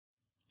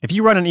If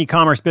you run an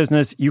e-commerce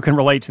business, you can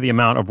relate to the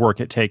amount of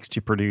work it takes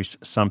to produce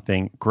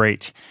something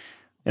great.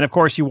 And of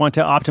course, you want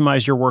to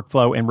optimize your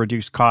workflow and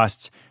reduce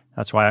costs.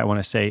 That's why I want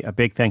to say a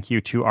big thank you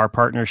to our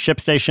partner,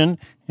 ShipStation,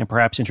 and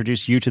perhaps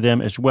introduce you to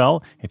them as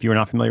well. If you are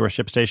not familiar with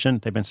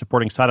ShipStation, they've been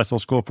supporting Side Hustle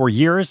School for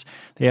years.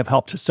 They have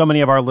helped so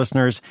many of our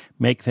listeners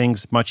make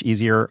things much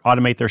easier,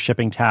 automate their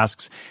shipping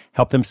tasks,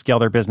 help them scale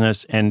their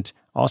business, and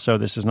also,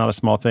 this is not a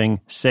small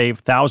thing, save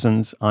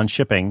thousands on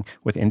shipping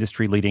with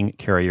industry-leading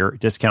carrier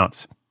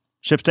discounts.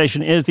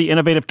 ShipStation is the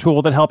innovative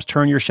tool that helps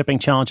turn your shipping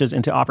challenges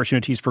into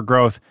opportunities for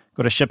growth.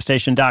 Go to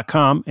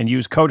ShipStation.com and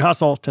use code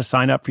HUSTLE to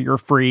sign up for your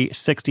free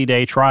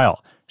 60-day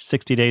trial.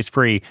 60 days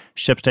free.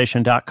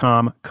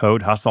 ShipStation.com,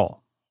 code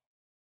HUSTLE.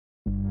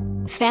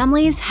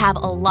 Families have a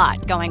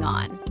lot going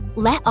on.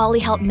 Let Ollie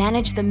help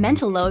manage the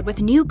mental load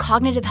with new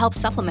cognitive help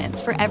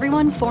supplements for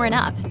everyone 4 and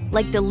up,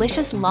 like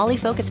delicious Lolly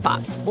Focus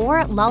Pops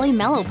or Lolly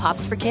Mellow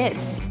Pops for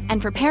kids.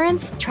 And for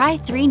parents, try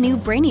 3 new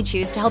Brainy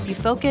Chews to help you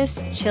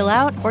focus, chill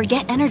out, or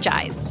get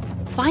energized.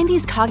 Find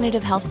these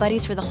cognitive health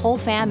buddies for the whole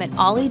fam at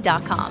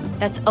ollie.com.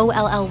 That's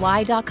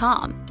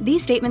OLLY.com.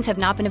 These statements have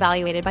not been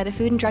evaluated by the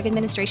Food and Drug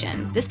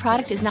Administration. This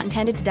product is not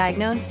intended to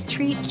diagnose,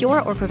 treat,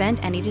 cure, or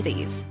prevent any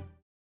disease.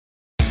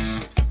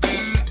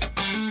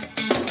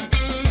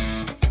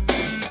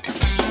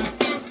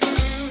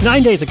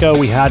 Nine days ago,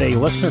 we had a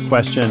listener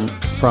question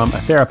from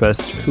a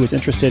therapist who is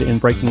interested in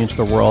breaking into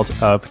the world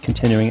of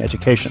continuing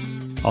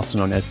education, also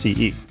known as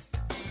CE,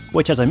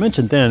 which, as I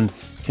mentioned then,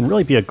 can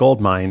really be a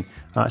gold mine,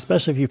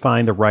 especially if you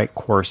find the right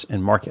course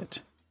and market.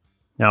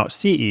 Now,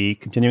 CE,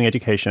 continuing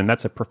education,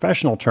 that's a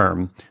professional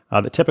term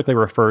that typically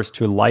refers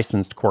to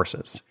licensed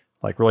courses,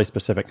 like really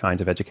specific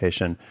kinds of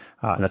education.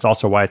 And that's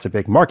also why it's a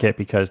big market,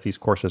 because these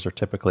courses are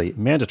typically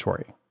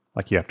mandatory,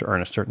 like you have to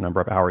earn a certain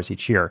number of hours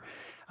each year.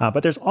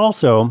 But there's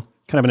also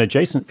kind of an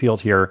adjacent field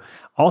here,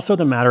 also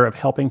the matter of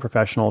helping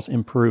professionals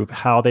improve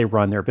how they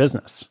run their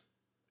business.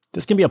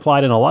 This can be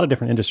applied in a lot of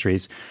different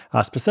industries.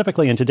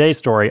 Specifically in today's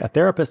story, a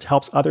therapist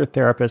helps other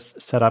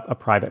therapists set up a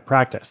private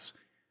practice.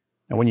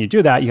 And when you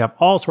do that, you have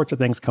all sorts of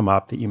things come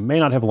up that you may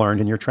not have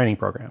learned in your training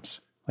programs.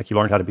 Like you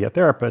learned how to be a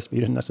therapist, but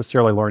you didn't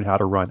necessarily learn how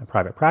to run a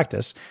private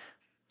practice.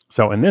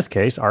 So in this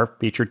case, our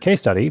featured case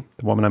study,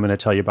 the woman I'm going to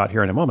tell you about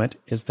here in a moment,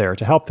 is there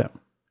to help them.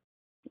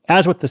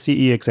 As with the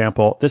CE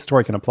example, this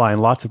story can apply in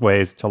lots of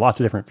ways to lots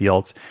of different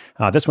fields.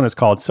 This one is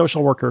called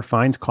Social Worker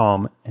Finds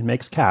Calm and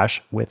Makes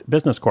Cash with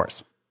Business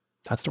Course.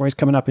 That story's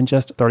coming up in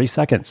just 30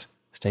 seconds.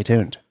 Stay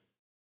tuned.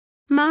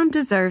 Mom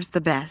deserves the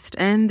best,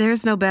 and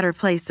there's no better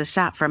place to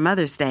shop for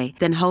Mother's Day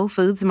than Whole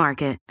Foods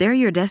Market. They're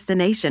your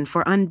destination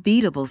for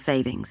unbeatable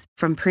savings,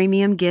 from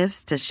premium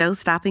gifts to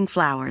show-stopping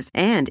flowers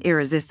and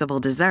irresistible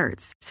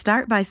desserts.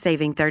 Start by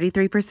saving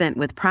 33%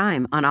 with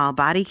Prime on all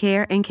body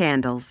care and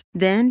candles.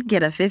 Then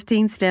get a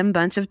 15-stem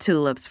bunch of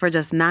tulips for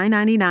just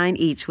 $9.99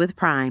 each with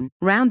Prime.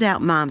 Round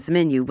out Mom's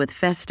menu with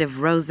festive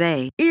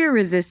rosé,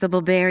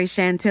 irresistible berry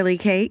chantilly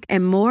cake,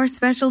 and more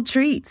special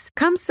treats.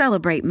 Come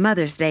celebrate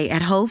Mother's Day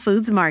at Whole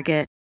Foods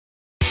Market.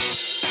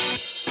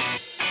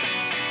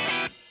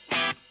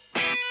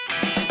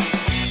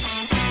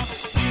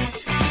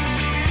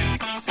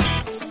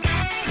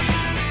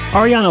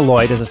 Ariana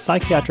Lloyd is a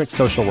psychiatric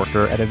social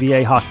worker at a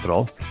VA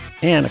hospital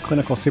and a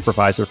clinical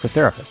supervisor for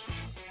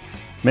therapists.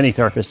 Many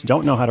therapists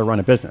don't know how to run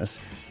a business,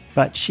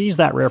 but she's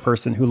that rare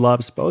person who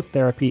loves both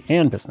therapy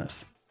and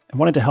business and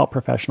wanted to help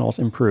professionals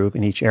improve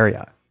in each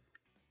area.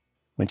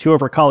 When 2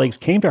 of her colleagues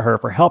came to her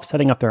for help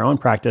setting up their own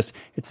practice,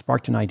 it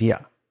sparked an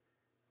idea.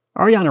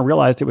 Ariana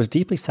realized it was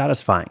deeply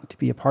satisfying to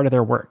be a part of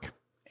their work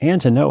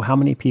and to know how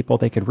many people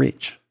they could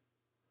reach.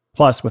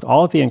 Plus, with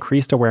all of the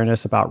increased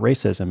awareness about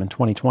racism in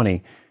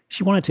 2020,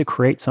 she wanted to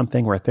create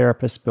something where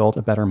therapists build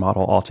a better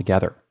model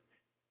altogether.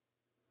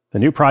 The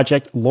new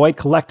project, Lloyd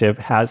Collective,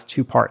 has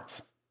 2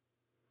 parts.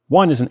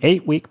 One is an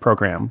 8-week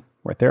program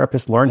where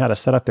therapists learn how to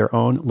set up their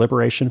own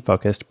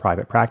liberation-focused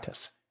private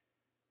practice.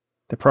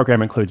 The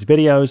program includes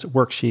videos,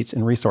 worksheets,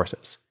 and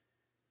resources.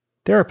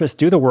 Therapists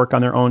do the work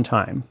on their own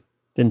time,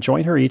 then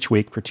join her each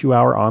week for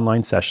 2-hour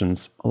online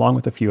sessions along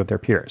with a few of their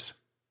peers.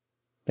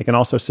 They can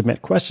also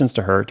submit questions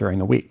to her during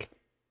the week.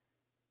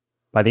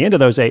 By the end of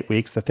those 8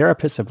 weeks, the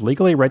therapists have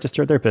legally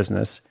registered their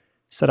business,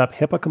 set up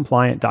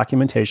HIPAA-compliant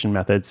documentation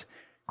methods,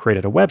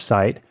 created a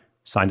website,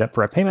 signed up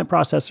for a payment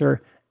processor,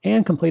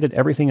 and completed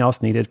everything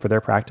else needed for their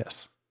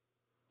practice.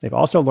 They've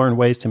also learned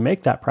ways to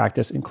make that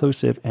practice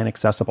inclusive and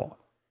accessible.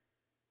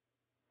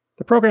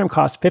 The program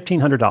costs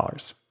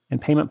 $1,500,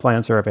 and payment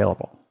plans are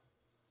available.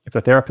 If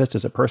the therapist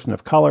is a person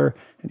of color,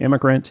 an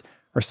immigrant,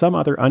 or some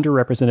other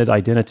underrepresented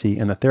identity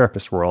in the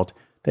therapist world,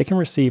 they can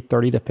receive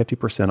 30 to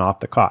 50% off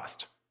the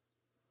cost.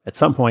 At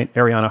some point,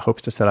 Ariana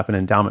hopes to set up an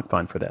endowment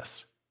fund for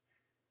this.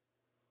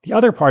 The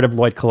other part of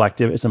Lloyd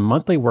Collective is a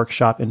monthly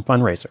workshop and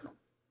fundraiser.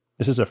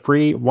 This is a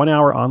free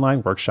 1-hour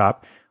online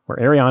workshop where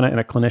Ariana and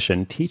a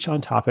clinician teach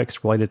on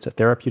topics related to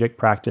therapeutic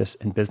practice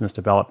and business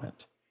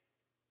development.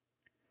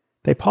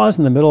 They pause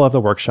in the middle of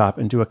the workshop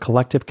and do a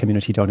collective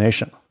community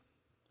donation.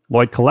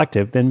 Lloyd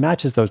Collective then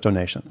matches those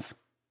donations.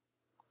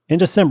 In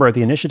December,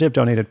 the initiative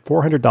donated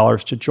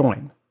 $400 to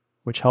join,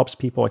 which helps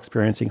people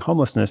experiencing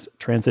homelessness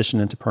transition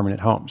into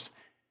permanent homes.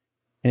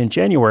 And in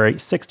January,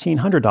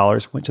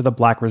 $1,600 went to the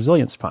Black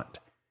Resilience Fund.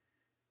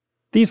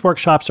 These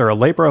workshops are a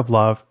labor of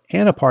love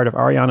and a part of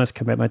Ariana's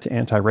commitment to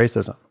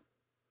anti-racism.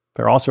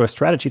 They're also a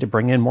strategy to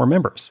bring in more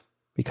members,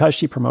 because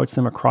she promotes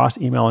them across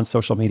email and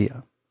social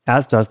media,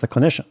 as does the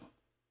clinician.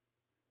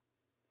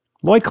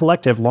 Lloyd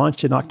Collective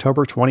launched in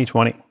October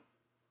 2020,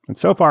 and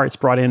so far it's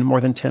brought in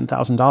more than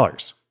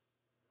 $10,000.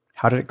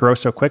 How did it grow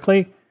so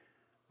quickly?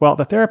 Well,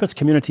 the therapist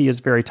community is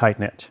very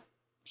tight-knit.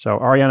 So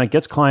Ariana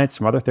gets clients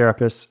from other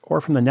therapists or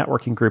from the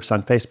networking groups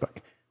on Facebook,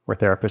 where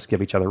therapists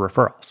give each other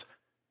referrals.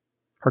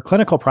 Her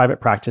clinical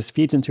private practice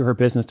feeds into her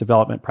business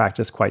development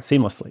practice quite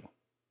seamlessly.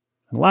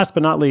 And last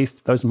but not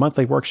least, those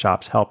monthly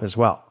workshops help as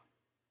well.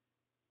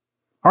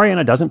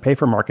 Ariana doesn't pay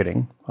for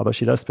marketing, although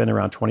she does spend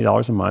around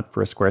 $20 a month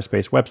for a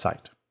Squarespace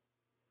website.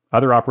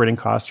 Other operating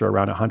costs are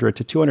around $100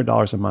 to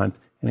 $200 a month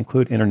and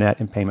include internet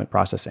and payment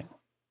processing.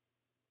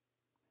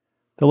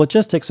 The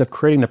logistics of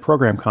creating the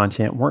program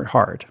content weren't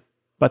hard,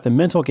 but the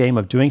mental game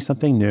of doing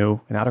something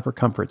new and out of her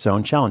comfort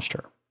zone challenged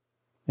her.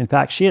 In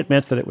fact, she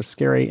admits that it was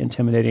scary,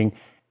 intimidating,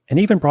 and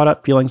even brought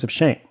up feelings of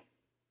shame.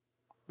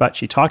 But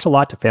she talked a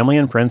lot to family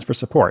and friends for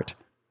support,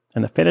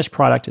 and the finished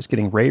product is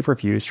getting rave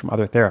reviews from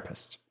other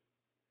therapists.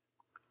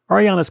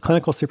 Ariana's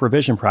clinical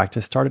supervision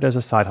practice started as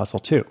a side hustle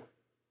too.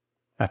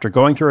 After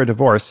going through a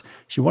divorce,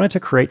 she wanted to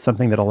create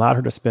something that allowed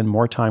her to spend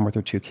more time with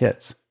her 2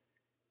 kids.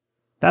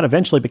 That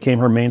eventually became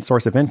her main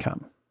source of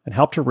income and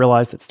helped her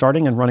realize that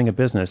starting and running a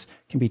business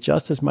can be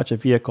just as much a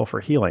vehicle for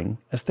healing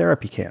as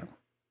therapy can.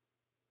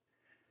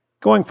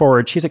 Going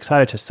forward, she's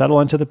excited to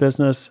settle into the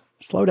business,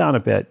 slow down a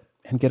bit,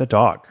 and get a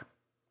dog.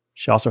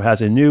 She also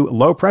has a new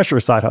low-pressure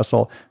side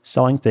hustle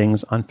selling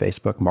things on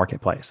Facebook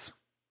Marketplace.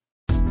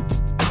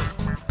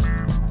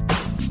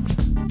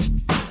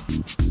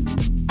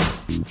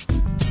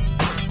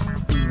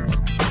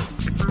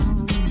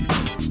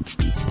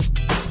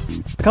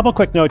 A couple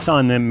quick notes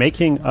on the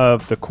making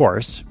of the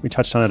course. We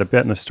touched on it a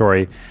bit in the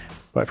story,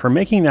 but for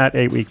making that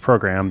 8-week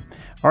program,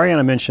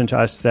 Ariana mentioned to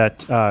us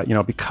that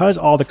because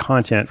all the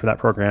content for that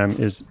program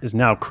is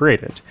now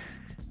created,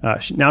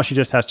 now she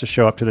just has to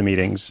show up to the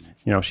meetings.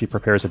 She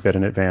prepares a bit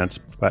in advance,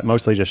 but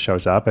mostly just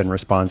shows up and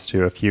responds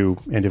to a few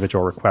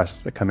individual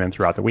requests that come in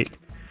throughout the week.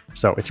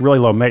 So it's really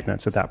low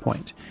maintenance at that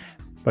point.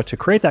 But to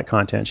create that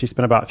content, she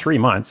spent about 3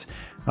 months,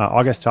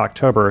 August to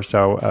October or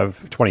so of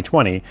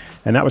 2020,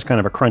 and that was kind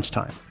of a crunch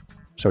time.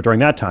 So during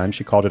that time,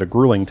 she called it a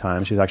grueling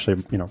time. She's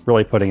actually,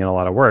 really putting in a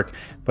lot of work,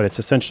 but it's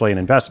essentially an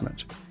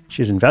investment.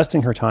 She's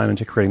investing her time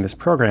into creating this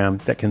program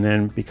that can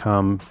then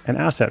become an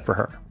asset for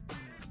her.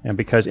 And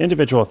because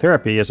individual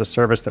therapy is a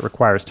service that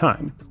requires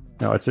time,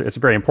 it's a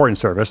very important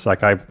service.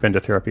 Like, I've been to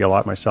therapy a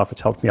lot myself.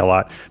 It's helped me a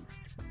lot.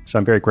 So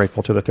I'm very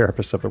grateful to the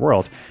therapists of the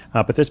world.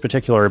 But this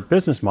particular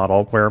business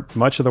model, where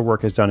much of the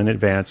work is done in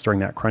advance during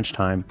that crunch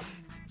time,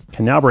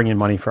 can now bring in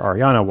money for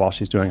Ariana while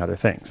she's doing other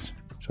things.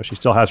 So she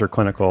still has her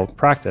clinical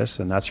practice,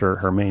 and that's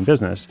her main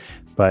business.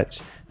 But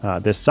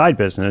this side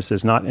business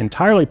is not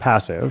entirely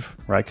passive,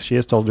 right? 'Cause she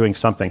is still doing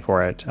something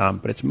for it.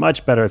 But it's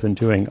much better than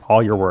doing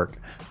all your work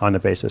on the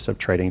basis of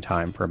trading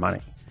time for money.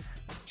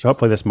 So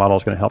hopefully this model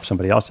is going to help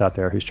somebody else out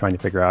there who's trying to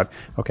figure out,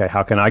 okay,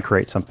 how can I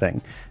create something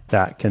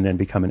that can then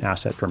become an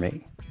asset for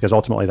me? Because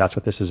ultimately that's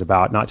what this is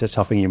about, not just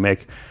helping you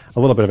make a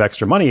little bit of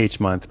extra money each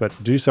month, but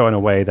do so in a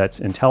way that's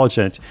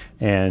intelligent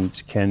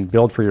and can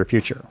build for your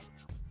future.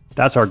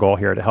 That's our goal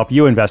here, to help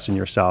you invest in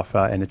yourself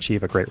and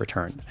achieve a great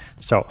return.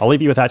 So I'll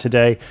leave you with that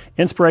today.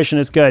 Inspiration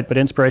is good, but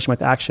inspiration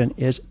with action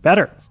is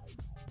better.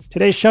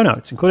 Today's show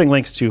notes, including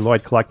links to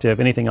Lloyd Collective,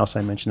 anything else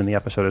I mentioned in the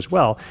episode as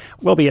well,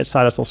 will be at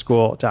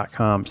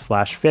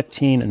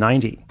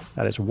sidehustleschool.com/1590.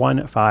 That is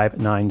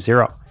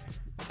 1590.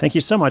 Thank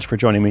you so much for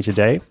joining me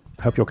today.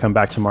 I hope you'll come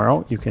back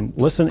tomorrow. You can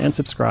listen and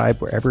subscribe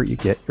wherever you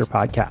get your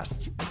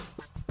podcasts.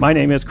 My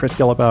name is Chris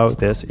Guillebeau.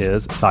 This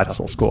is Side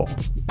Hustle School.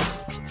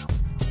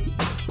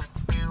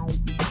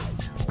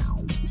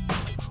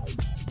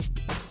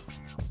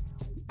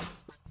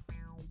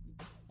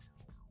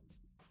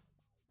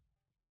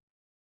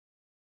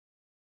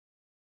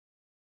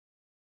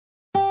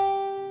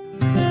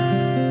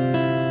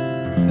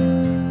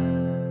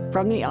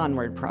 From the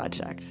Onward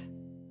Project.